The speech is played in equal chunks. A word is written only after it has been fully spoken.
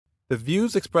The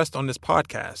views expressed on this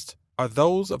podcast are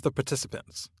those of the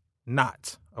participants,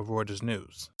 not of Reuters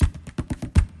News.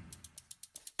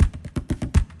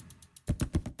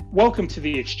 Welcome to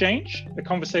The Exchange, a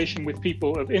conversation with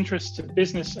people of interest to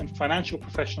business and financial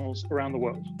professionals around the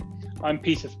world. I'm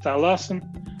Peter Thal-Larsen,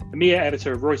 the EMEA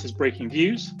editor of Reuters Breaking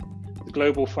Views, the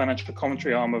global financial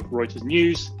commentary arm of Reuters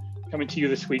News, coming to you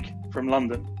this week from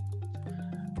London.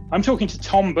 I'm talking to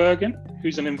Tom Bergen,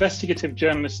 who's an investigative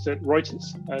journalist at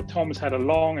Reuters. Tom has had a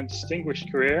long and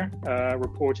distinguished career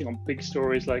reporting on big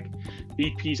stories like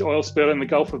BP's oil spill in the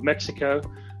Gulf of Mexico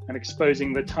and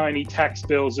exposing the tiny tax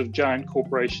bills of giant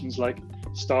corporations like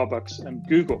Starbucks and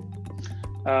Google.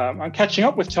 I'm catching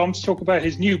up with Tom to talk about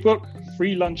his new book,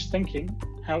 Free Lunch Thinking: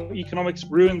 How Economics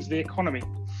Ruins the Economy.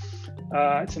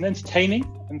 It's an entertaining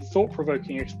and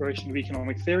thought-provoking exploration of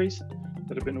economic theories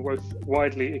that have been both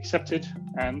widely accepted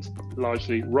and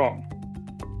largely wrong.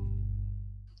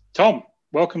 Tom,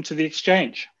 welcome to The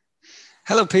Exchange.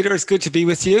 Hello, Peter. It's good to be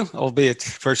with you, albeit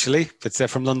virtually, but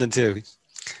from London too.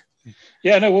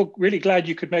 Yeah, no, we're really glad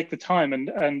you could make the time,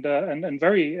 and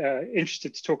very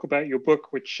interested to talk about your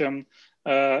book, which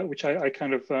I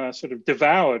kind of sort of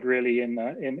devoured really in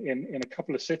a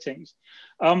couple of sittings.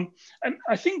 And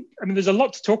I think, there's a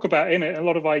lot to talk about in it, a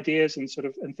lot of ideas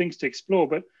and things to explore.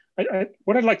 But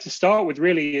what I'd like to start with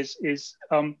really is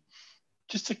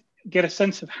just to get a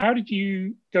sense of how did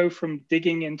you go from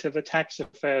digging into the tax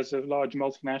affairs of large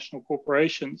multinational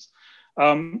corporations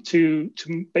to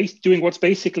doing what's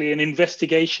basically an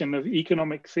investigation of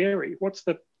economic theory? What's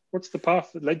the path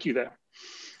that led you there?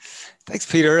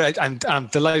 Thanks, Peter. I'm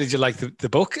delighted you like the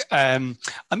book.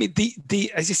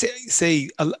 The as you say,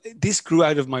 this grew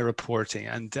out of my reporting,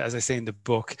 and as I say in the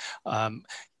book, I'm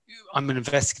an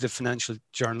investigative financial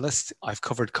journalist. I've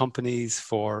covered companies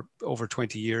for over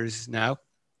 20 years now.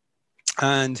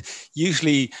 And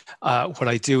usually what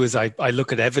I do is I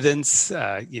look at evidence,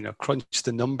 crunch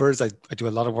the numbers. I do a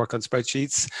lot of work on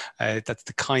spreadsheets. That's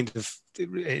the kind of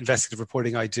investigative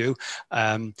reporting I do.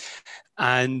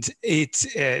 And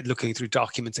it's looking through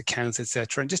documents, accounts,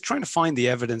 etc., and just trying to find the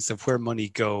evidence of where money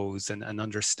goes and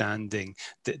understanding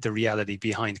the reality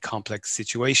behind complex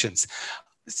situations.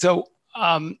 So,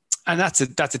 and that's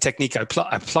a technique I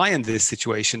apply in this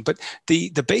situation. But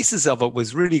the basis of it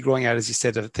was really growing out, as you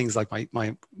said, of things like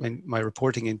my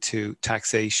reporting into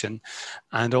taxation,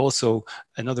 and also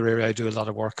another area I do a lot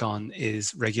of work on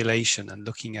is regulation and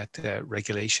looking at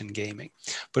regulation gaming.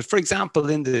 But for example,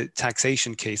 in the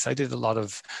taxation case, I did a lot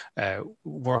of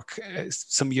work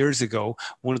some years ago.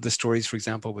 One of the stories, for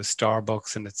example, was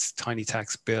Starbucks and its tiny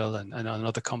tax bill and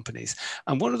other companies.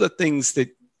 And one of the things that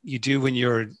you do when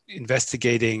you're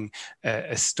investigating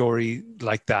a story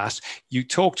like that, you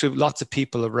talk to lots of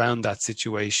people around that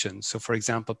situation. So for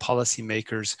example,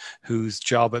 policymakers whose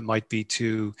job it might be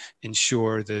to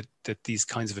ensure that these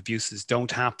kinds of abuses don't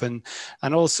happen,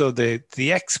 and also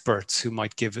the experts who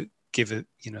might give it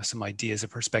some ideas or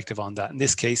perspective on that. In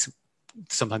this case,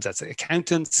 sometimes that's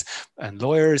accountants and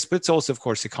lawyers, but it's also, of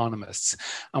course, economists.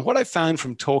 And what I found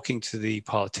from talking to the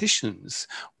politicians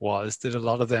was that a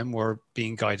lot of them were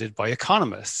being guided by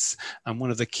economists. And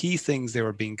one of the key things they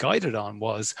were being guided on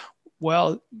was,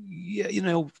 well,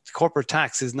 corporate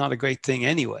tax is not a great thing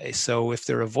anyway. So if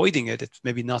they're avoiding it, it's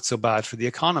maybe not so bad for the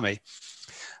economy.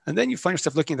 And then you find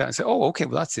yourself looking at that and say, oh, okay,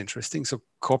 well, that's interesting. So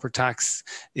corporate tax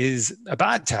is a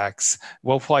bad tax.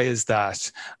 Well, why is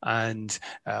that? And,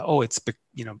 I've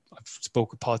spoken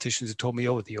with politicians who told me,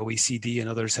 the OECD and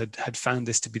others had found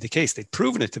this to be the case. They'd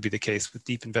proven it to be the case with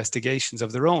deep investigations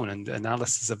of their own and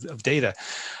analysis of data.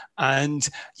 And,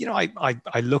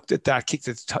 I looked at that, kicked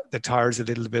the tires a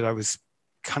little bit. I was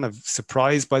kind of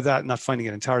surprised by that, not finding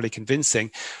it entirely convincing.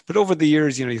 But over the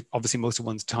years, obviously most of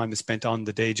one's time is spent on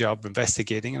the day job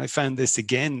investigating. And I found this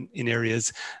again in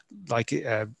areas like,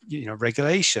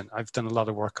 regulation. I've done a lot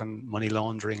of work on money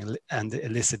laundering and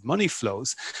illicit money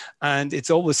flows. And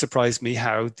it's always surprised me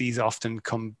how these often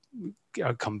come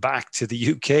back to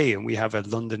the UK, and we have a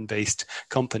London-based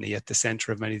company at the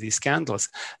center of many of these scandals.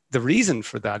 The reason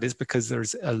for that is because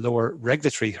there's a lower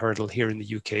regulatory hurdle here in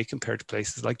the UK compared to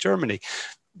places like Germany.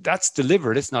 That's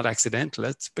deliberate. It's not accidental.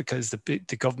 It's because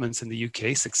the governments in the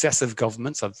UK, successive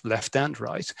governments of left and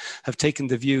right, have taken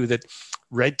the view that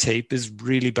red tape is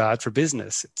really bad for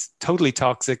business. It's totally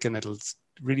toxic and it'll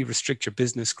really restrict your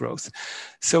business growth.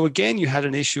 So again, you had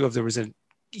an issue of there was an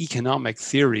economic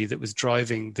theory that was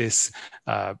driving this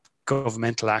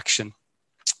governmental action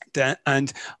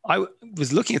And I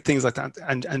was looking at things like that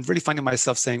and really finding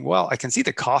myself saying, well, I can see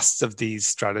the costs of these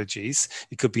strategies.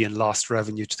 It could be in lost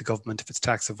revenue to the government if it's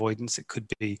tax avoidance. It could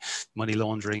be money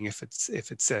laundering if it's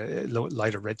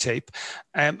lighter red tape.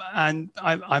 And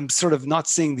I'm sort of not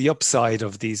seeing the upside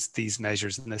of these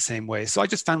measures in the same way. So I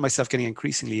just found myself getting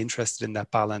increasingly interested in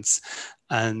that balance.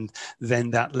 And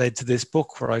then that led to this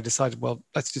book where I decided, well,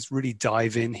 let's just really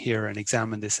dive in here and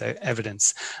examine this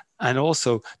evidence. And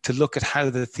also to look at how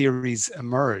the theories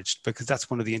emerged, because that's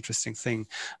one of the interesting things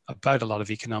about a lot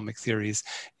of economic theories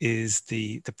is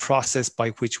the process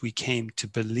by which we came to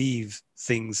believe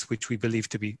things which we believe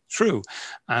to be true.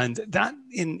 And that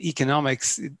in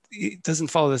economics, it doesn't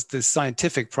follow the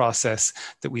scientific process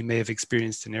that we may have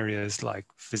experienced in areas like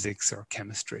physics or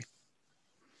chemistry.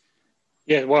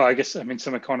 Yeah, well, I guess, I mean,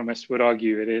 some economists would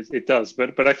argue it does,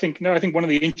 but I think one of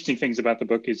the interesting things about the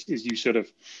book is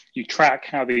you track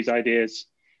how these ideas,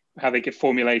 how they get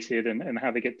formulated and how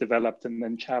they get developed and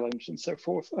then challenged and so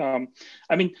forth.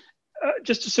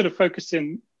 Just to sort of focus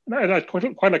in, and I'd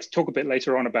quite like to talk a bit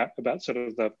later on about sort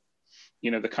of the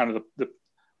kind of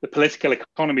the political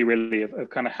economy really of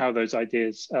kind of how those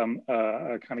ideas kind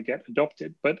of get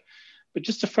adopted, but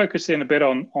just to focus in a bit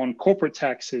on corporate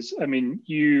taxes, I mean,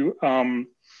 you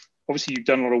obviously you've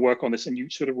done a lot of work on this, and you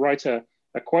sort of write a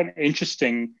quite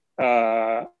interesting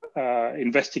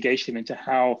investigation into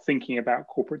how thinking about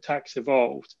corporate tax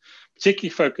evolved,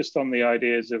 particularly focused on the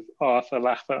ideas of Arthur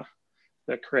Laffer,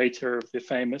 the creator of the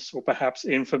famous or perhaps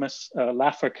infamous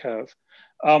Laffer curve.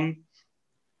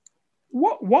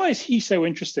 Why is he so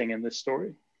interesting in this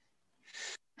story?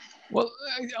 Well,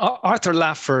 Arthur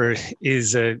Laffer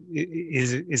is a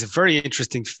very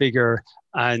interesting figure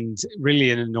and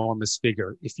really an enormous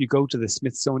figure. If you go to the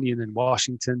Smithsonian in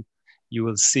Washington, you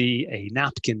will see a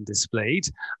napkin displayed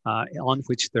on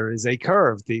which there is a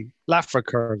curve, the Laffer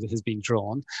curve that has been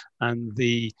drawn. And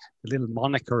the little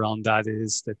moniker on that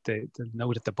is that the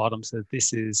note at the bottom says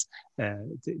this is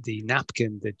the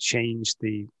napkin that changed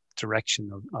the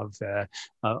direction of the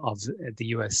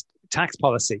US tax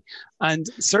policy. And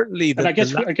certainly I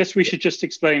guess we should just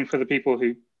explain for the people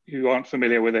who aren't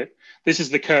familiar with it. This is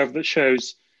the curve that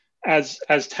shows as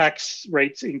tax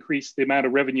rates increase, the amount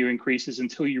of revenue increases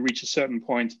until you reach a certain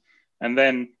point, and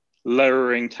then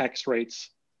lowering tax rates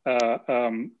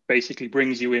basically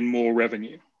brings you in more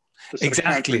revenue.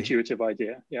 Exactly. Counterintuitive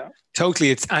idea. Yeah. Totally.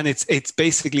 It's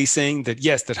basically saying that,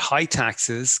 yes, that high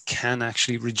taxes can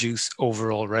actually reduce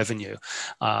overall revenue.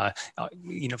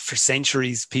 For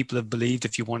centuries, people have believed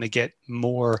if you want to get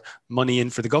more money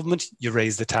in for the government, you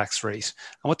raise the tax rate.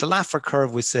 And what the Laffer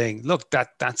curve was saying, look,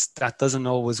 that doesn't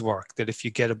always work, that if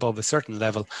you get above a certain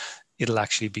level, it'll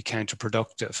actually be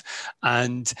counterproductive.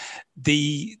 And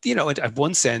at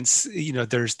one sense,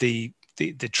 there's the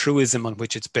truism on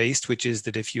which it's based, which is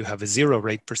that if you have a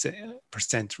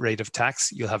 0% rate of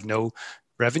tax, you'll have no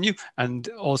revenue. And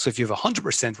also if you have a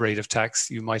 100% rate of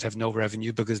tax, you might have no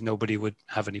revenue because nobody would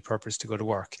have any purpose to go to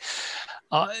work.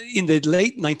 In the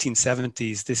late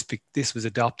 1970s, this was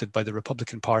adopted by the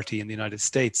Republican Party in the United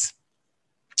States.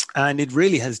 And it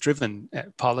really has driven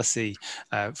policy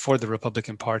for the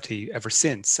Republican Party ever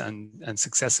since. And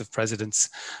successive presidents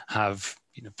have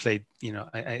played,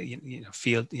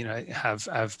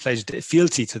 have pledged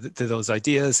fealty to those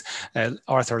ideas.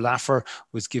 Arthur Laffer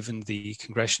was given the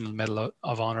Congressional Medal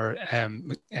of Honor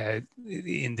by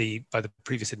the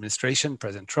previous administration,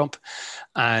 President Trump,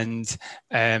 and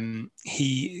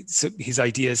his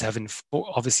ideas have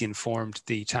obviously informed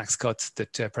the tax cuts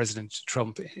that President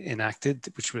Trump enacted,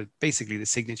 which were basically the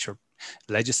signature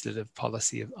legislative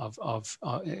policy of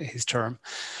his term.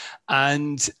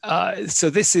 And so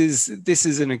this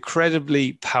is an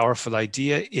incredibly powerful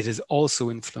idea. It has also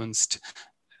influenced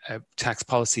tax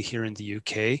policy here in the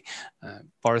UK.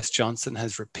 Boris Johnson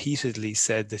has repeatedly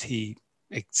said that he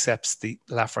accepts the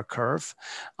Laffer curve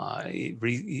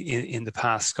in the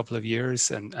past couple of years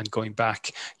and going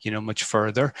back, much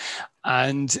further.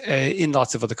 And in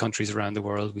lots of other countries around the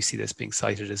world, we see this being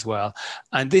cited as well.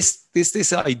 And this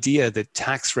idea that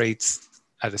tax rates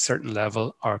at a certain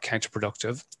level are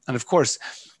counterproductive. And of course,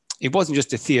 it wasn't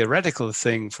just a theoretical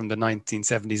thing from the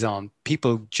 1970s on.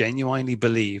 People genuinely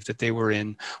believed that they were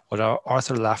in what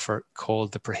Arthur Laffer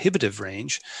called the prohibitive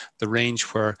range, the range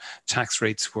where tax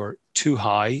rates were too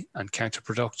high and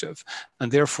counterproductive,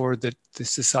 and therefore that the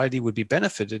society would be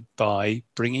benefited by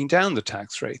bringing down the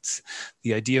tax rates.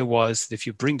 The idea was that if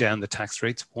you bring down the tax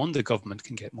rates, one, the government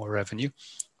can get more revenue,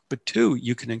 but two,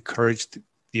 you can encourage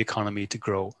the economy to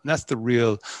grow. And that's the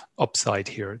real upside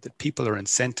here, that people are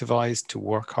incentivized to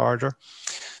work harder.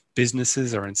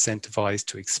 businesses are incentivized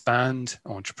to expand,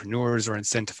 entrepreneurs are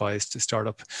incentivized to start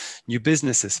up new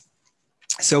businesses.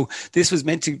 So this was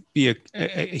meant to be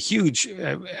a huge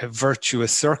a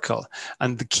virtuous circle.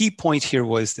 And the key point here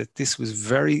was that this was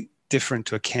very different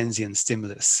to a Keynesian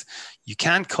stimulus. You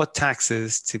can't cut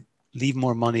taxes to leave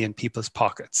more money in people's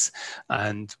pockets,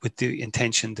 and with the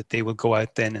intention that they will go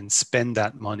out then and spend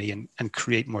that money and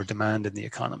create more demand in the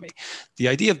economy. The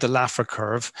idea of the Laffer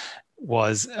curve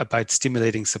was about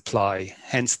stimulating supply,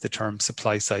 hence the term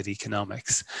supply side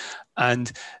economics. And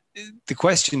the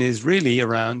question is really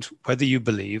around whether you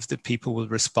believe that people will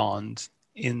respond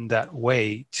in that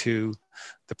way to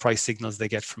the price signals they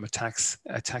get from a tax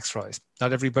rise.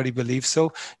 Not everybody believes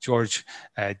so. George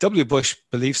W. Bush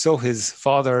believes so. His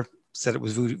father said it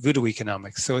was voodoo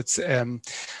economics. So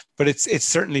but it's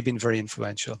certainly been very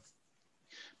influential.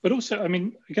 But also, I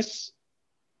mean, I guess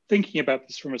thinking about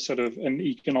this from a sort of an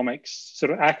economics,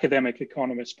 sort of academic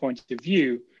economist point of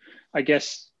view, I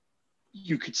guess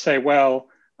you could say, well,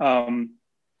 I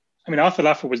mean, Arthur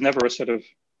Laffer was never a sort of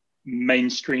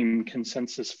mainstream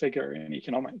consensus figure in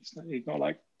economics. He's not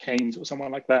like Keynes or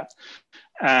someone like that.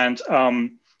 And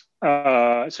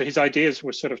so his ideas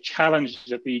were sort of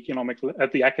challenged at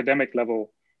the academic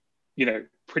level, you know,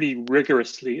 pretty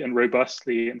rigorously and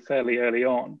robustly and fairly early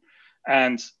on.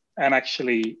 And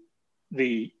actually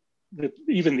even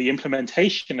the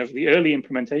early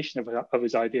implementation of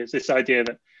his ideas, this idea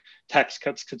that tax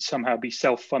cuts could somehow be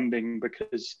self-funding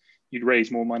because you'd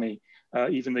raise more money,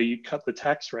 even though you cut the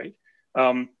tax rate.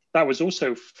 That was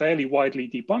also fairly widely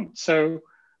debunked. So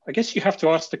I guess you have to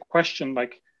ask the question,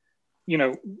 like, you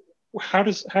know, how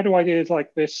do ideas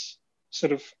like this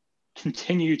sort of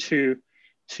continue to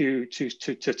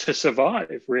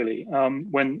survive, really,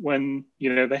 when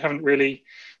you know they haven't really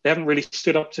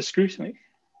stood up to scrutiny?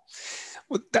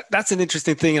 Well, that's an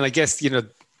interesting thing, and I guess, you know,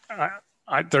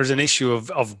 there's an issue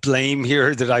of blame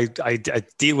here that I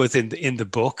deal with in the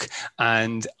book,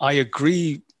 and I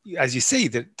agree, as you say,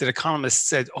 that economists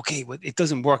said, okay, well, it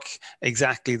doesn't work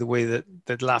exactly the way that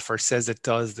Laffer says it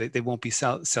does. They won't be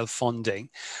self-funding.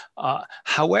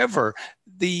 However,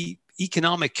 the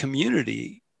economic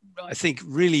community, I think,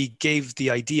 really gave the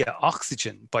idea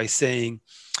oxygen by saying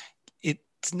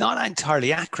it's not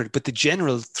entirely accurate, but the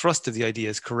general thrust of the idea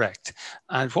is correct.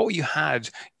 And what you had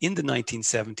in the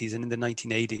 1970s and in the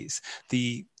 1980s,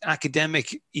 the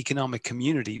academic economic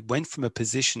community went from a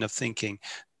position of thinking,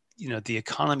 you know, the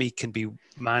economy can be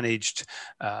managed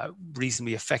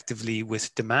reasonably effectively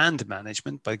with demand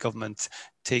management by government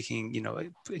taking, you know,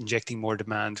 injecting more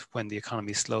demand when the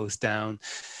economy slows down,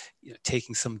 you know,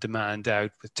 taking some demand out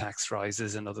with tax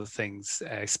rises and other things,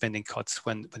 spending cuts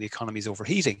when the economy is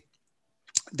overheating.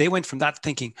 They went from that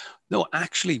thinking, no,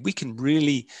 actually, we can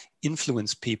really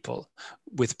influence people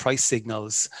with price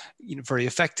signals, you know, very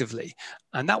effectively.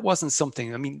 And that wasn't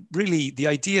something, I mean, really the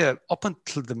idea up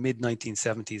until the mid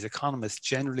 1970s, economists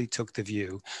generally took the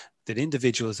view that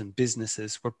individuals and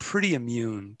businesses were pretty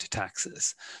immune to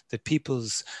taxes, that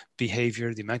people's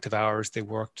behavior, the amount of hours they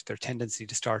worked, their tendency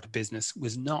to start a business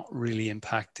was not really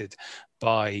impacted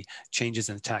by changes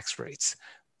in the tax rates.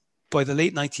 By the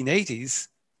late 1980s,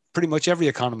 pretty much every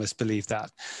economist believed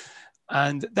that.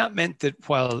 And that meant that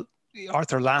while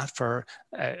Arthur Laffer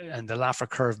and the Laffer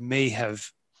curve may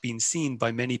have been seen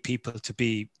by many people to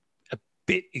be a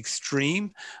bit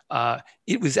extreme,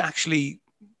 it was actually,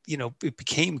 you know, it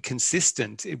became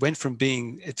consistent. It went from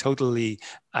being totally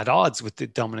at odds with the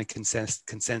dominant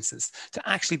consensus to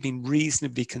actually being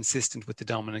reasonably consistent with the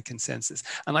dominant consensus.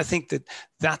 And I think that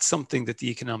that's something that the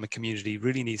economic community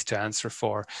really needs to answer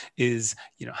for is,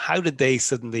 you know, how did they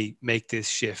suddenly make this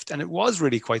shift? And it was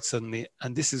really quite suddenly.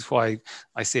 And this is why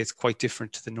I say it's quite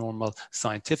different to the normal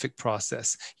scientific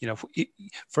process. You know,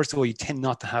 first of all, you tend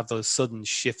not to have those sudden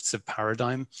shifts of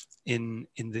paradigm in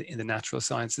the natural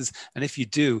sciences. And if you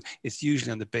do, it's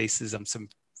usually on the basis of some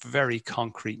very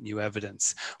concrete new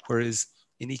evidence. Whereas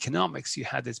in economics, you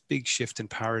had this big shift in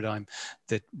paradigm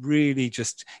that really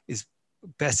just is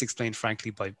best explained,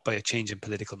 frankly, by a change in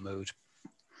political mood.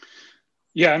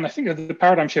 Yeah, and I think that the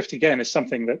paradigm shift again is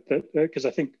something that because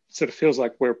I think it sort of feels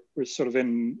like we're sort of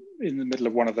in the middle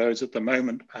of one of those at the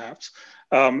moment, perhaps.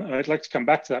 And I'd like to come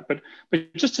back to that, but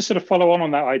just to sort of follow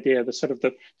on that idea, the sort of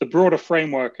the broader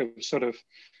framework of sort of,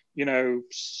 you know,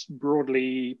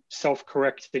 broadly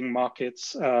self-correcting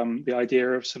markets, the idea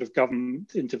of sort of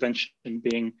government intervention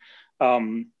being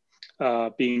wrong.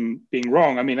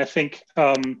 I mean, I think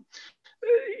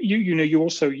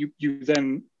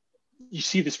you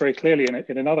see this very clearly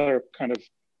in another kind of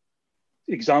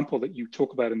example that you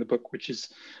talk about in the book, which is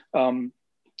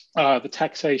the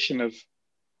taxation of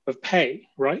pay,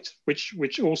 right?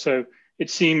 Which also it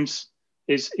seems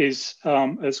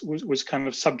was kind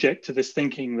of subject to this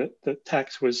thinking that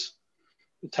tax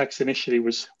initially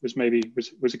was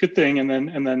a good thing, and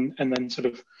then sort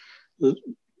of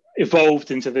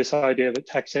evolved into this idea that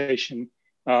taxation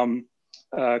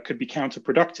could be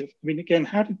counterproductive. I mean, again,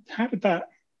 how did that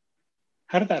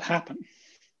happen?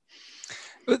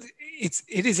 Well,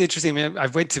 it is interesting. I mean, I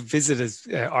went to visit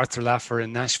Arthur Laffer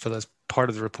in Nashville as part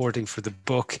of the reporting for the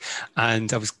book,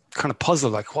 and I was kind of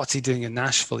puzzled, like, what's he doing in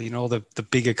Nashville? You know, the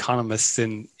big economists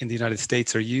in the United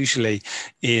States are usually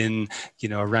in, you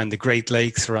know, around the Great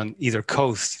Lakes or on either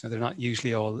coast. You know, they're not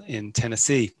usually all in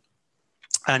Tennessee.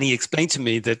 And he explained to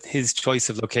me that his choice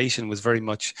of location was very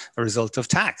much a result of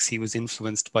tax. He was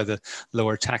influenced by the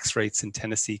lower tax rates in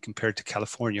Tennessee compared to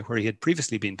California, where he had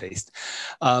previously been based.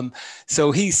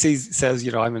 So he says,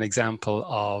 you know, I'm an example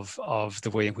of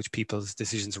the way in which people's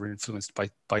decisions are influenced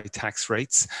by tax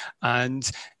rates. And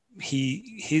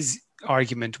his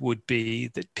argument would be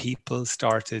that people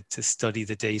started to study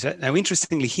the data. Now,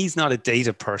 interestingly, he's not a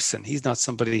data person. He's not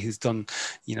somebody who's done,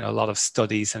 you know, a lot of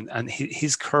studies, and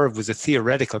his curve was a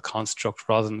theoretical construct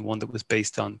rather than one that was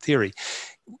based on theory.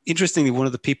 Interestingly, one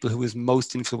of the people who was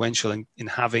most influential in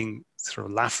having sort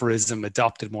of Lafferism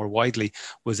adopted more widely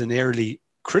was an early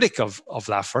critic of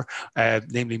Laffer,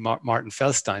 namely Martin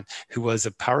Feldstein, who was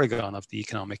a paragon of the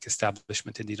economic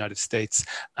establishment in the United States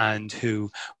and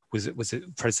who was a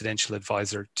presidential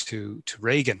advisor to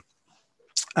Reagan.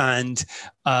 And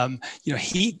you know,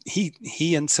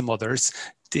 he and some others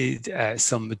did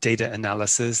some data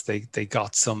analysis. They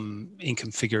got some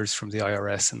income figures from the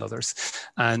IRS and others,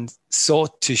 and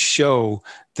sought to show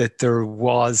that there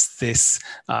was this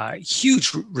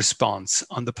huge response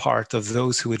on the part of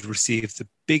those who had received the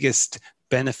biggest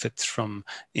benefits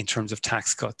in terms of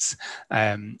tax cuts,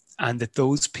 and that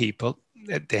those people,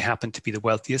 they happened to be the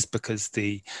wealthiest because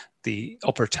the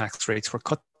upper tax rates were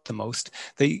cut the most.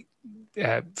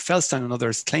 Feldstein and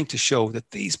others claim to show that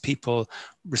these people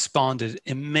responded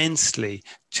immensely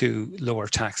to lower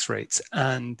tax rates,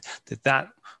 and that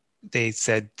they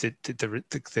said that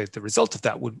the result of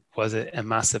that was a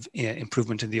massive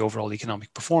improvement in the overall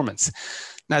economic performance.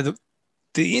 Now,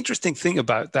 the interesting thing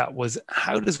about that was,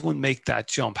 how does one make that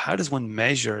jump? How does one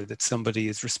measure that somebody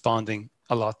is responding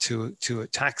a lot to a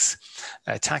tax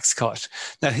cut?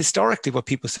 Now, historically, what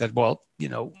people said, well, you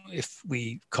know, if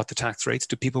we cut the tax rates,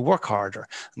 do people work harder?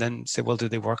 And then say, well, do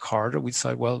they work harder? We'd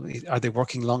say, well, are they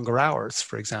working longer hours,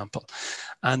 for example?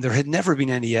 And there had never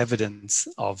been any evidence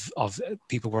of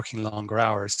people working longer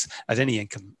hours at any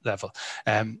income level,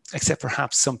 except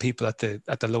perhaps some people at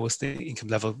the lowest income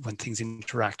level when things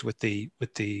interact with the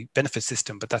benefit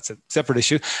system. But that's a separate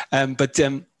issue.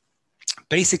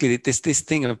 Basically, this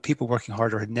thing of people working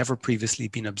harder had never previously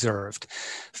been observed.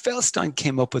 Feldstein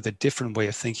came up with a different way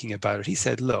of thinking about it. He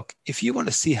said, look, if you want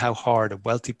to see how hard a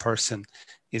wealthy person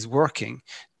is working,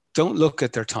 don't look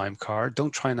at their time card.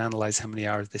 Don't try and analyze how many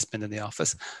hours they spend in the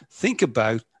office. Think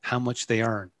about how much they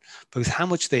earn, because how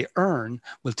much they earn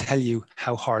will tell you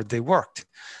how hard they worked.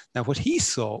 Now, what he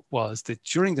saw was that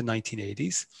during the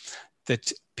 1980s,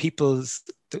 that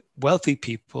the wealthy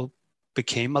people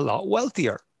became a lot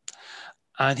wealthier.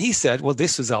 And he said, well,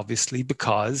 this was obviously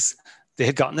because they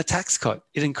had gotten a tax cut.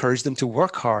 It encouraged them to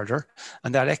work harder,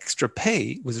 and that extra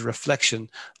pay was a reflection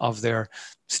of their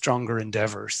stronger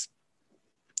endeavors.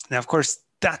 Now, of course,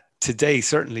 that today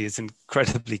certainly is an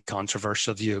incredibly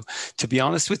controversial view. To be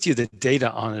honest with you, the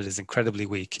data on it is incredibly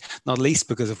weak, not least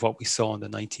because of what we saw in the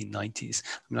 1990s.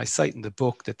 I mean, I cite in the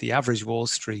book that the average Wall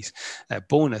Street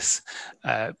bonus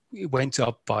went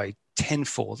up by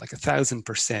tenfold, like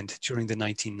 1,000% during the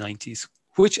 1990s,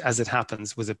 which, as it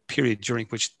happens, was a period during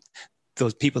which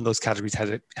those people in those categories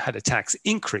had a tax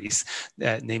increase,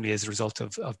 namely as a result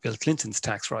of Bill Clinton's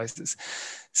tax rises.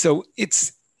 So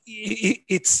the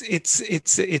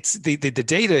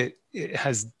data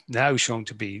has now shown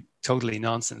to be totally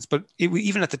nonsense. But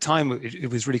even at the time,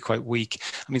 it was really quite weak.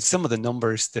 I mean, some of the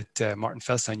numbers that Martin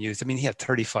Feldstein used, I mean, he had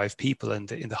 35 people in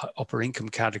the upper income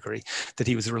category that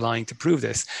he was relying to prove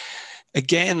this.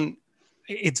 Again,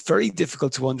 it's very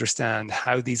difficult to understand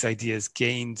how these ideas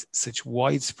gained such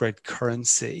widespread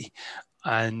currency,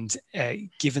 and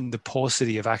given the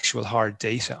paucity of actual hard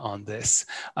data on this,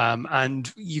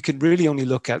 and you can really only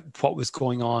look at what was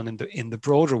going on in the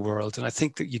broader world. And I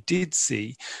think that you did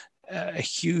see a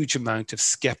huge amount of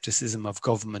skepticism of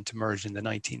government emerge in the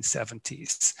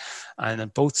 1970s. And on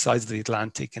both sides of the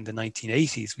Atlantic in the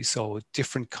 1980s, we saw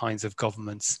different kinds of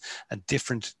governments and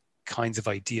different kinds of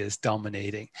ideas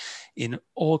dominating. In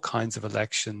all kinds of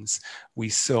elections, we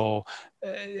saw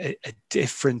a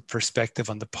different perspective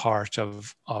on the part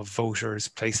of voters,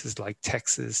 places like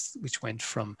Texas, which went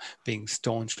from being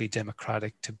staunchly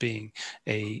Democratic to being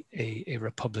a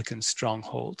Republican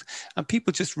stronghold. And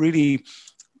people just really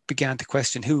began to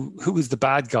question who was the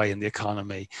bad guy in the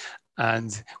economy.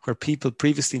 And where people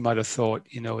previously might have thought,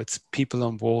 it's people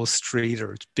on Wall Street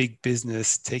or it's big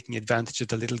business taking advantage of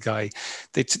the little guy,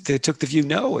 they took the view,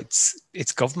 no,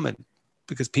 it's government,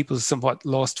 because people somewhat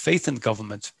lost faith in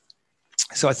government.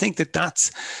 So I think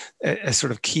that's a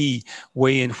sort of key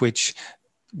way in which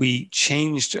we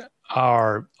changed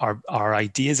our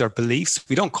ideas, our beliefs.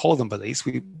 We don't call them beliefs.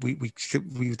 We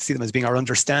would see them as being our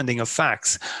understanding of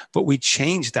facts, but we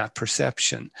changed that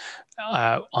perception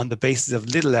on the basis of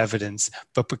little evidence,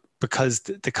 but because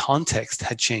the context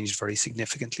had changed very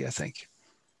significantly, I think.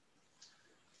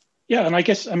 Yeah, and I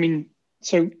guess,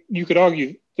 so you could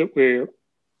argue that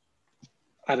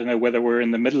I don't know whether we're in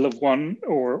the middle of one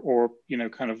or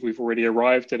kind of we've already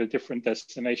arrived at a different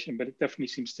destination, but it definitely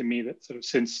seems to me that sort of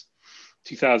since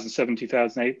 2007,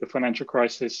 2008, the financial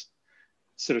crisis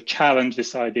sort of challenged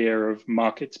this idea of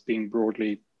markets being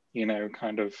broadly,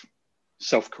 kind of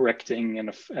self-correcting and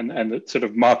that sort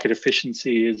of market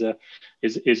efficiency is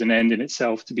an end in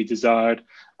itself to be desired.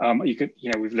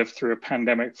 We've lived through a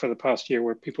pandemic for the past year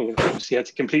where people have obviously had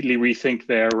to completely rethink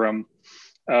their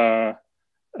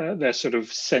sort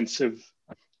of sense of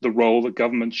the role that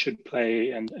government should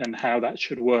play and how that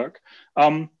should work.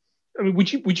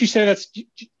 Would you say that's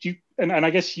and I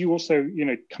guess you also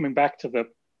coming back to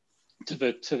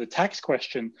the tax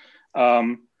question,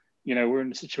 we're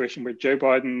in a situation where Joe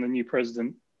Biden, the new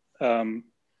president,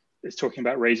 is talking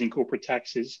about raising corporate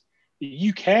taxes. The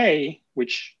UK,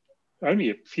 which only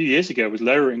a few years ago was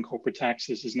lowering corporate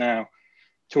taxes, is now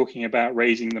talking about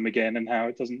raising them again, and how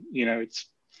it doesn't, it's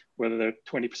whether they're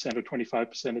 20% or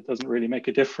 25%, it doesn't really make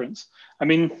a difference.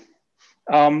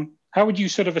 How would you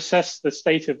sort of assess the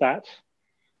state of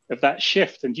that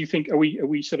shift? And do you think are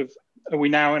we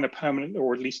now in a permanent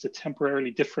or at least a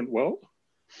temporarily different world?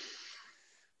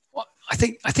 Well, I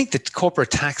think the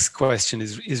corporate tax question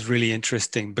is really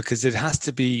interesting, because it has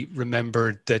to be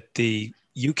remembered that the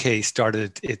UK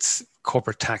started its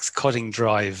corporate tax cutting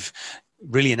drive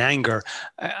really in anger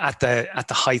at the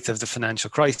height of the financial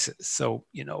crisis. So,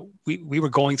 we were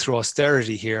going through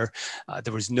austerity here.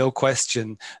 There was no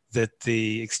question that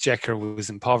the exchequer was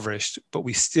impoverished, but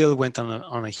we still went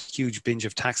on a huge binge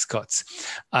of tax cuts.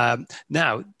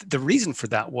 Now, the reason for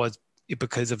that was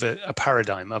because of a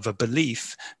paradigm, of a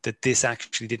belief that this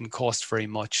actually didn't cost very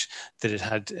much, that it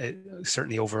had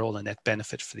certainly overall a net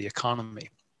benefit for the economy.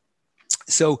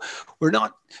 So we're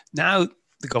not now,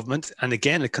 the government, and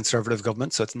again, a conservative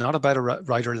government, so it's not about a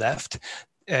right or left.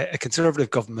 A conservative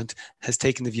government has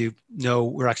taken the view, no,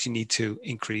 we actually need to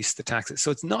increase the taxes. So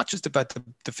it's not just about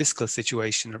the fiscal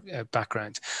situation or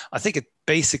background. I think it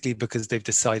basically because they've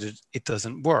decided it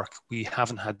doesn't work. We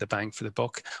haven't had the bang for the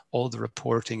buck. All the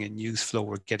reporting and news flow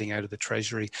we're getting out of the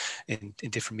Treasury in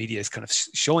different media is kind of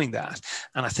showing that.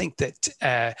 And I think that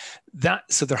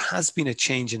so there has been a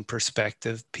change in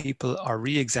perspective. People are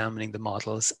re-examining the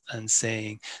models and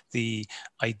saying the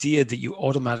idea that you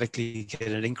automatically get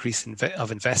an increase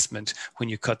of investment when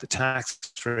you cut the tax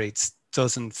rates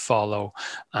doesn't follow.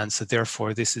 And so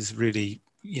therefore, this is really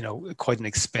quite an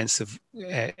expensive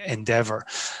endeavor.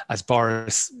 As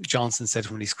Boris Johnson said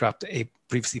when he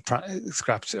previously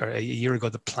scrapped a year ago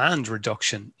the planned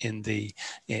reduction in the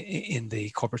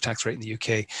corporate tax rate in the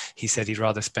UK, he said he'd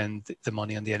rather spend the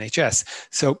money on the NHS.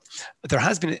 So there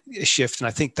has been a shift, and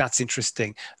I think that's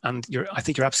interesting. And I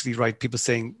think you're absolutely right. People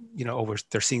saying,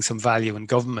 they're seeing some value in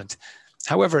government.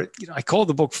 However, I call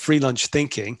the book Free Lunch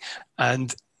Thinking,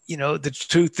 and the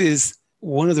truth is,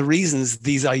 one of the reasons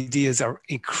these ideas are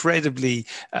incredibly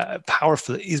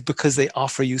powerful is because they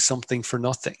offer you something for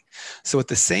nothing. So at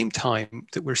the same time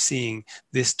that we're seeing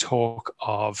this talk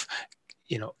of,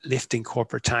 lifting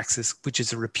corporate taxes, which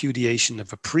is a repudiation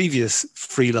of a previous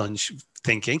free lunch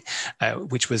thinking,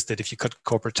 which was that if you cut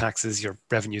corporate taxes, your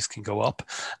revenues can go up.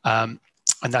 And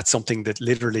that's something that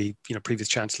literally, previous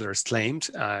chancellors claimed,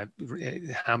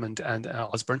 Hammond and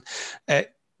Osborne.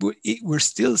 We're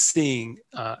still seeing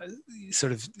the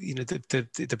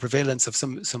prevalence of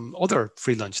some other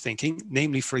free lunch thinking,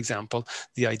 namely, for example,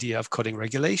 the idea of cutting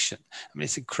regulation.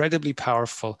 It's incredibly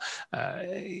powerful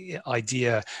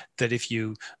idea that if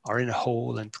you are in a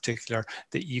hole in particular,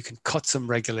 that you can cut some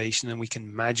regulation and we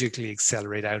can magically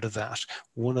accelerate out of that.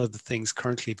 One of the things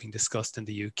currently being discussed in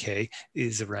the UK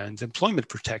is around employment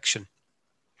protection,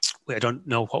 I don't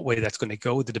know what way that's going to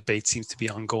go. The debate seems to be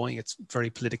ongoing. It's very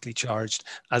politically charged,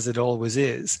 as it always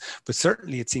is, but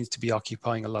certainly it seems to be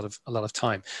occupying a lot of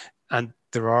time. And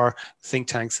there are think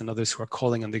tanks and others who are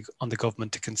calling on the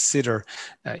government to consider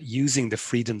using the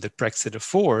freedom that Brexit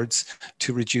affords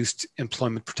to reduce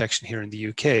employment protection here in the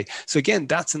UK. So again,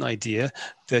 that's an idea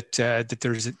that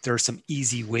there are some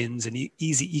easy wins and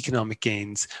easy economic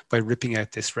gains by ripping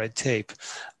out this red tape.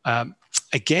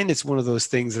 Again, it's one of those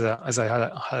things that, as I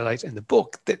highlight in the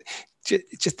book, that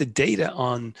just the data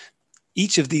on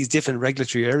each of these different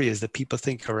regulatory areas that people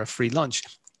think are a free lunch,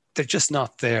 they're just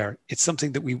not there. It's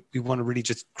something that we want to really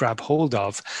just grab hold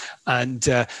of. And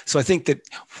so I think that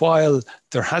while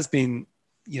there have been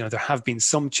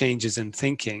some changes in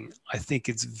thinking, I think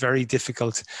it's very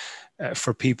difficult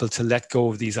for people to let go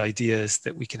of these ideas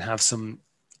that we can have some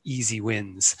easy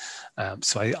wins.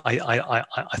 So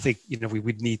I think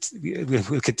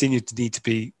we'll continue to need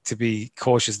to be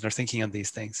cautious in our thinking on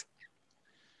these things.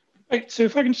 Right, so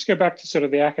if I can just go back to sort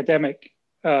of the academic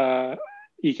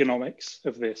economics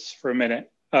of this for a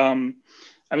minute. I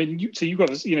mean, you've got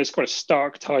this, it's quite a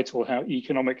stark title, How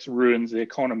Economics Ruins the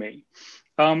Economy.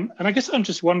 And I guess I'm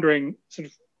just wondering, sort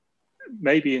of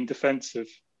maybe in defense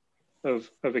of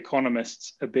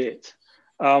economists a bit.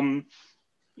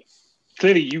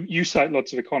 Clearly, you cite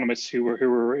lots of economists who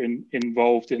were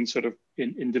involved in sort of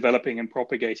in developing and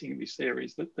propagating these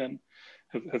theories that then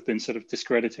have been sort of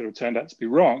discredited or turned out to be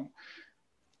wrong.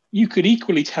 You could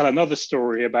equally tell another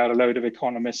story about a load of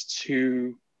economists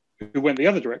who went the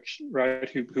other direction, right?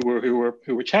 Who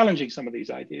were challenging some of these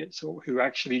ideas, or who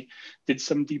actually did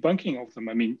some debunking of them.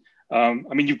 I mean,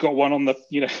 you've got one on the,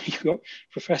 you've got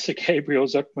Professor Gabriel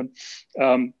Zucman,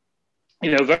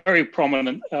 very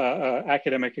prominent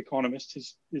academic economist,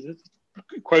 is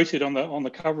quoted on the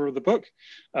cover of the book.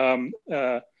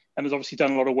 And has obviously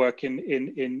done a lot of work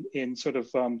in sort of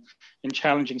in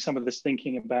challenging some of this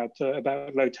thinking about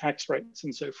low tax rates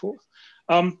and so forth.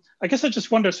 I guess I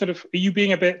just wonder, sort of, are you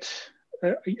being a bit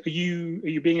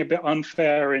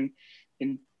unfair in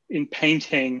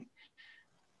painting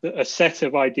a set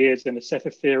of ideas and a set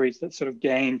of theories that sort of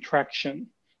gain traction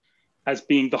as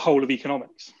being the whole of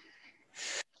economics?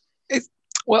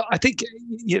 Well, I think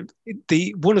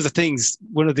one of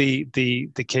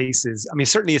the cases. I mean,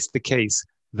 certainly it's the case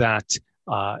that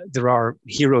there are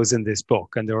heroes in this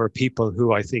book, and there are people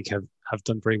who I think have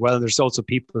done very well. And there's also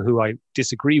people who I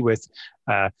disagree with,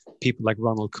 people like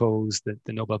Ronald Coase,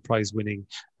 the Nobel Prize winning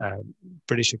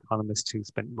British economist who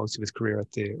spent most of his career at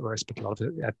the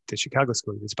Chicago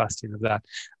School, the bastion of that.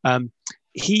 But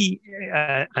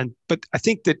I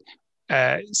think that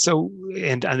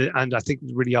and I think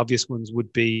the really obvious ones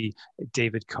would be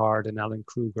David Card and Alan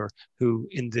Kruger, who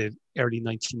in the early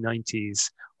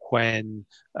 1990s, when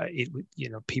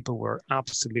people were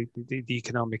absolutely, the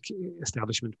economic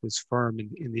establishment was firm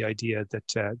in the idea that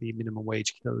the minimum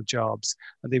wage killed jobs,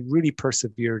 and they really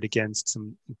persevered against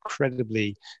some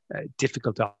incredibly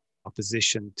difficult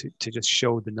opposition to just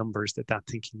show the numbers that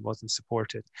thinking wasn't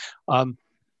supported.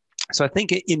 So I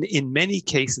think in many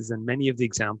cases and many of the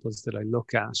examples that I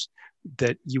look at,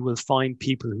 that you will find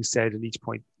people who said at each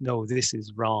point, no, this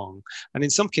is wrong. And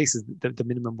in some cases, the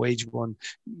minimum wage one,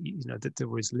 that there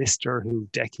was Lister, who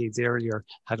decades earlier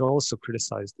had also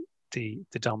criticized the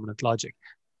dominant logic.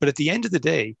 But at the end of the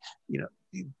day,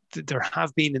 there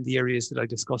have been, in the areas that I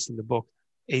discuss in the book,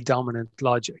 a dominant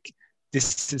logic.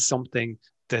 This is something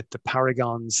that the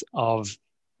paragons of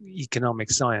economic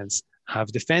science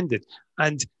have defended.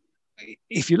 And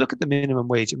if you look at the minimum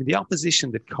wage, I mean, the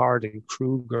opposition that Card and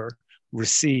Kruger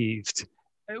received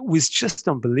was just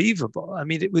unbelievable. I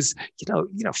mean, it was,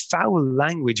 foul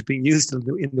language being used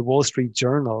in the Wall Street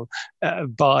Journal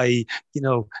by,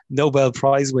 Nobel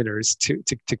Prize winners to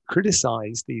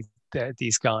criticize these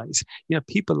guys.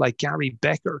 People like Gary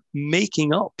Becker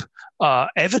making up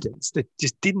evidence that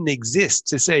just didn't exist,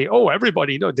 to say, oh,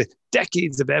 everybody, the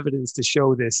decades of evidence to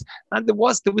show this. And there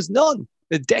was none.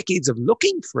 The decades of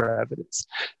looking for evidence.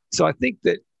 So I think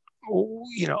that,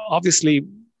 obviously,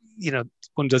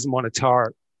 one doesn't want to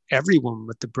tar everyone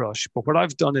with the brush. But what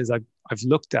I've done is I've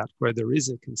looked at where there is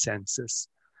a consensus,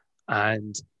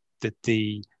 and that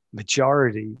the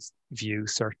majority's view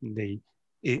certainly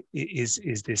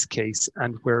is this case,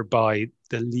 and whereby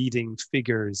the leading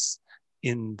figures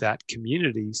in that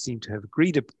community seem to have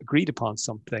agreed upon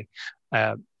something,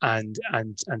 and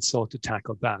sought to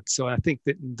tackle that. So I think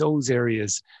that in those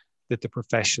areas that the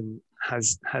profession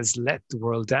has let the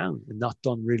world down and not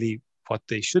done really what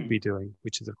they should be doing,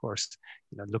 which is, of course,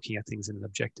 looking at things in an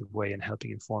objective way and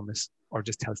helping inform us, or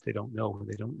just tell us they don't know when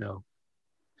they don't know.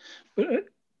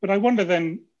 But I wonder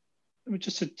then,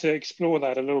 just to explore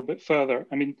that a little bit further,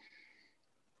 I mean,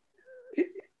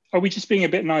 are we just being a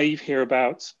bit naive here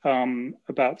about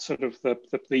sort of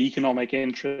the economic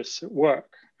interests at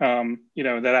work?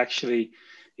 That actually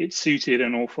it suited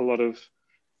an awful lot of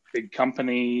big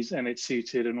companies, and it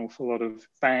suited an awful lot of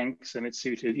banks, and it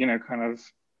suited kind of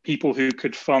people who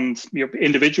could fund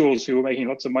individuals who were making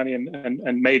lots of money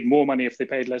and made more money if they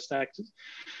paid less taxes,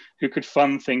 who could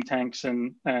fund think tanks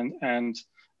and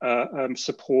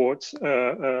support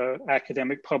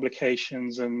academic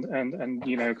publications and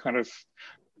kind of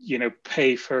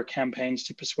pay for campaigns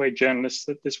to persuade journalists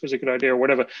that this was a good idea or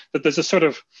whatever. That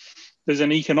there's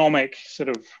an economic sort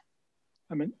of,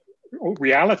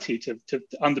 reality to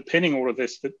underpinning all of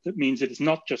this that means it is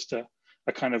not just a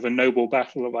kind of a noble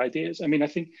battle of ideas. I mean, I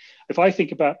think if I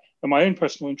think about my own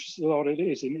personal interest, a lot of it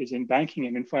is in banking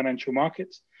and in financial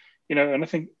markets, and I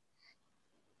think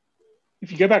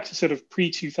if you go back to sort of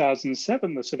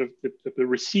pre-2007, the sort of the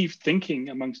received thinking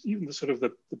amongst even the sort of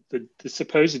the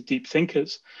supposed deep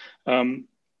thinkers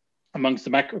amongst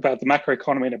about the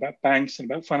macroeconomy and about banks and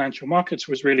about financial markets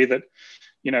was really that,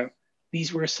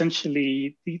 these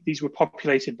were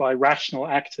populated by rational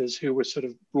actors who were sort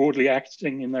of broadly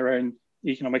acting in their own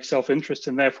economic self-interest,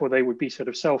 and therefore they would be sort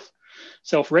of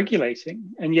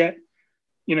self-regulating. And yet,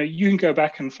 you can go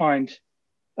back and find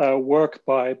work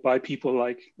by people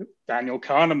like Daniel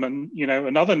Kahneman,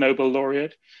 another Nobel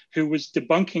laureate, who was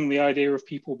debunking the idea of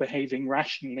people behaving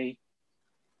rationally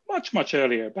much, much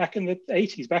earlier, back in the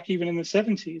 80s, back even in the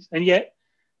 70s. And yet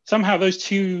somehow those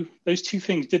two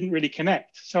things didn't really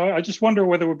connect. So I just wonder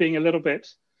whether we're being a little bit,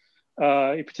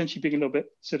 potentially being a little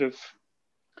bit sort of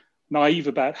naive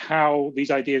about how these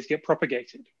ideas get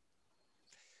propagated.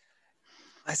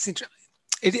 I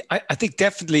think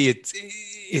definitely it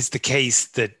is the case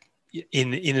that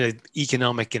in an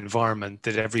economic environment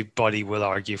that everybody will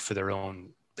argue for their own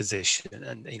position,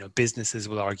 and businesses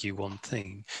will argue one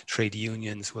thing, trade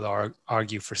unions will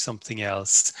argue for something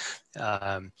else,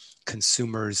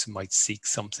 consumers might seek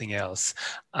something else,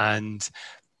 and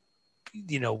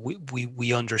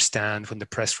we understand when the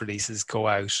press releases go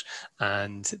out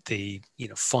and the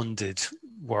funded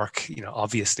work,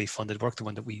 obviously funded work, the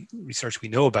one that we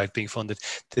know about being funded,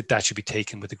 that should be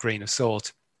taken with a grain of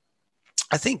salt.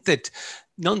 I think that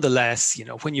nonetheless,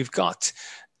 when you've got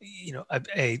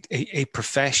a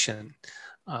profession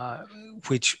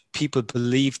which people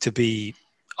believe to be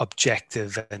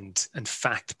objective and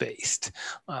fact-based,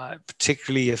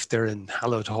 particularly if they're in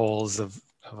hallowed halls of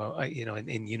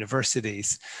in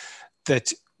universities,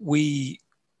 that we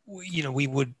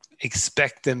would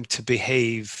expect them to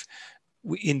behave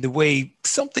in the way,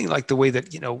 something like the way that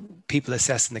people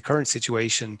assess in the current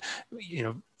situation,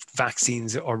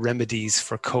 vaccines or remedies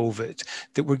for COVID,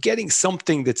 that we're getting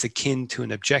something that's akin to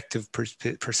an objective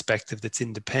perspective that's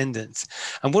independent.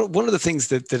 And one of the things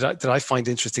that I find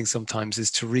interesting sometimes is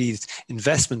to read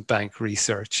investment bank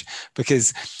research,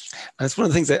 because, and it's one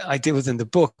of the things that I deal with in the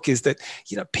book, is that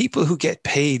people who get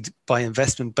paid by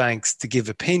investment banks to give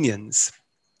opinions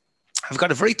have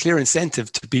got a very clear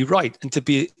incentive to be right and to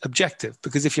be objective,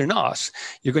 because if you're not,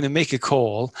 you're going to make a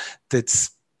call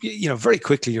that's very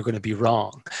quickly you're going to be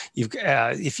wrong.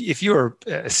 If you're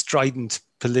strident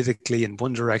politically in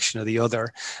one direction or the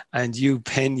other, and you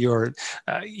pin your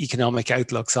economic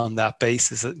outlooks on that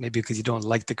basis, maybe because you don't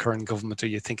like the current government or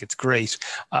you think it's great,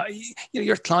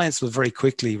 your clients will very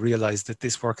quickly realize that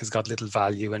this work has got little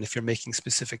value. And if you're making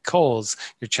specific calls,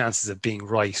 your chances of being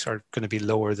right are going to be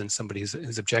lower than somebody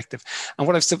who's objective. And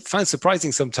what I've found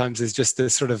surprising sometimes is just the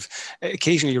sort of,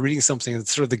 occasionally you're reading something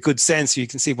that's sort of the good sense, so you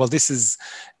can see, well, this is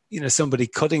somebody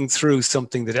cutting through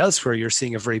something that elsewhere you're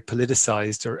seeing a very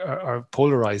politicized or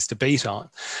polarized debate on.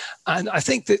 And I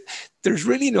think that there's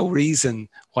really no reason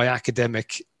why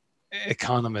academic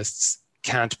economists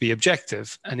can't be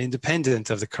objective and independent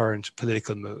of the current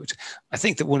political mood. I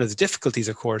think that one of the difficulties,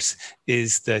 of course,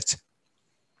 is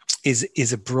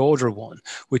a broader one,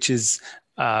 which is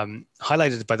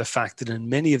highlighted by the fact that in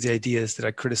many of the ideas that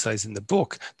I criticize in the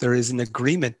book, there is an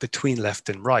agreement between left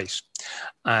and right.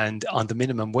 And on the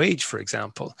minimum wage, for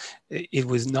example, it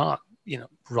was not,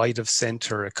 right of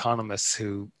center economists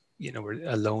who, were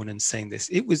alone in saying this.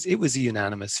 It was a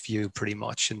unanimous view pretty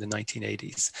much in the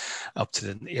 1980s up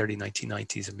to the early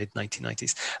 1990s and mid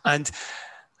 1990s. And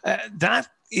that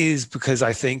is because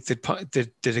I think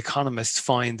that economists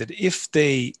find that if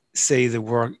they say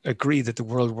agree that the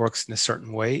world works in a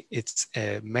certain way, it's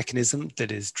a mechanism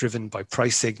that is driven by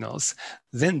price signals,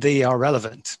 then they are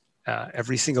relevant.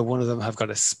 Every single one of them have got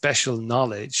a special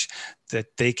knowledge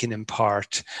that they can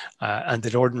impart and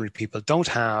that ordinary people don't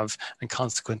have, and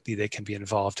consequently they can be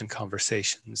involved in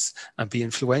conversations and be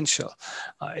influential.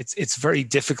 It's very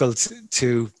difficult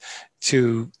to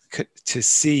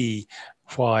see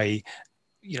why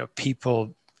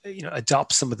people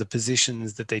adopt some of the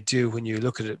positions that they do when you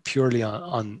look at it purely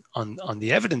on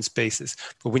the evidence basis.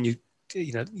 But when you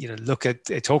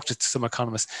talk to some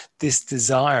economists, this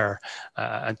desire,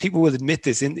 and people will admit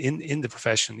this in the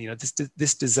profession,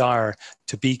 this desire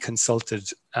to be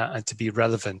consulted and to be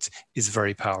relevant is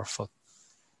very powerful.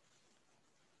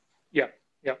 Yeah.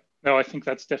 No, I think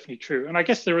that's definitely true. And I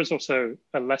guess there is also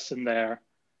a lesson there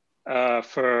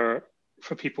for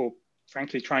people,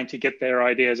 frankly, trying to get their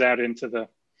ideas out into the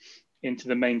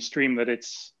mainstream, that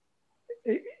it's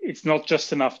not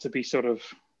just enough to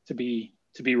be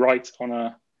to be right on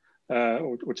a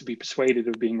or to be persuaded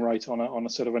of being right on a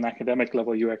sort of an academic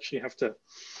level. You actually have to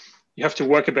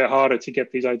work a bit harder to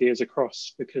get these ideas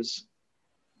across, because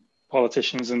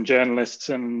politicians and journalists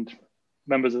and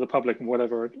members of the public and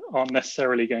whatever aren't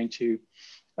necessarily going to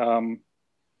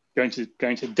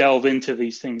delve into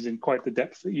these things in quite the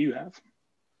depth that you have.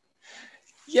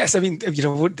 Yes, I mean,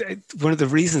 one of the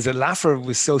reasons that Laffer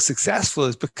was so successful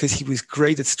is because he was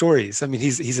great at stories. I mean,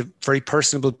 he's a very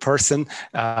personable person,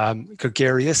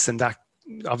 gregarious, and that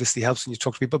obviously helps when you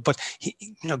talk to people. But he,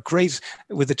 great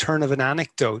with the turn of an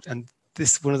anecdote. And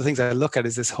this, one of the things I look at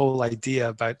is this whole idea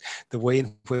about the way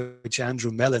in which Andrew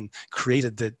Mellon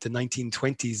created the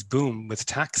 1920s boom with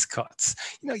tax cuts.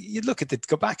 You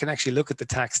go back and actually look at the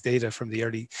tax data from the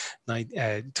early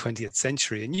 20th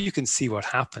century, and you can see what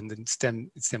happened, and it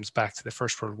stems back to the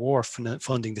First World War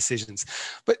funding decisions.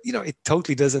 But it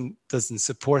totally doesn't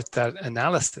support that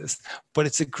analysis. But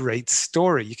it's a great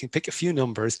story. You can pick a few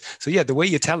numbers. So yeah, the way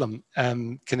you tell them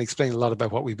can explain a lot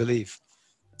about what we believe.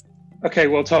 Okay,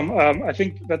 well, Tom, I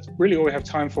think that's really all we have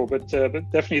time for. But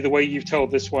definitely the way you've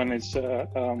told this one is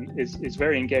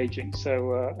very engaging.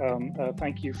 So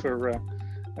thank you for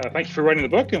writing the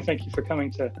book, and thank you for coming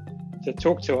to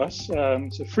talk to us.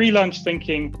 So Free Lunch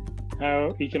Thinking: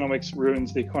 How Economics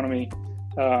Ruins the Economy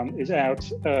is out,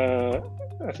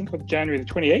 I think, on January the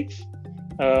 28th.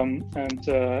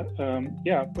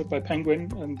 By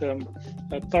Penguin,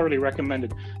 and thoroughly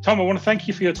recommended. Tom, I want to thank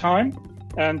you for your time.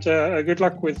 And good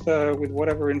luck with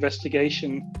whatever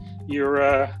investigation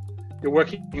you're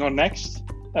working on next.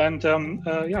 And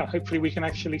hopefully we can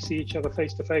actually see each other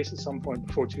face to face at some point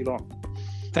before too long.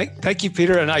 Thank you,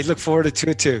 Peter, and I look forward to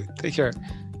it too. Take care.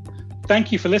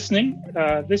 Thank you for listening.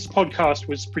 This podcast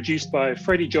was produced by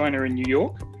Freddie Joyner in New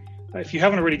York. If you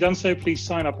haven't already done so, please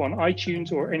sign up on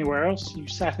iTunes or anywhere else you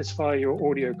satisfy your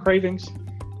audio cravings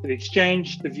for The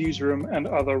Exchange, The Viewsroom, and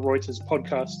other Reuters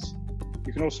podcasts.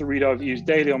 You can also read our views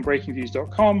daily on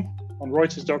breakingviews.com, on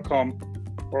reuters.com,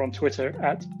 or on Twitter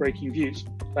 @breakingviews.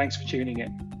 Thanks for tuning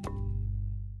in.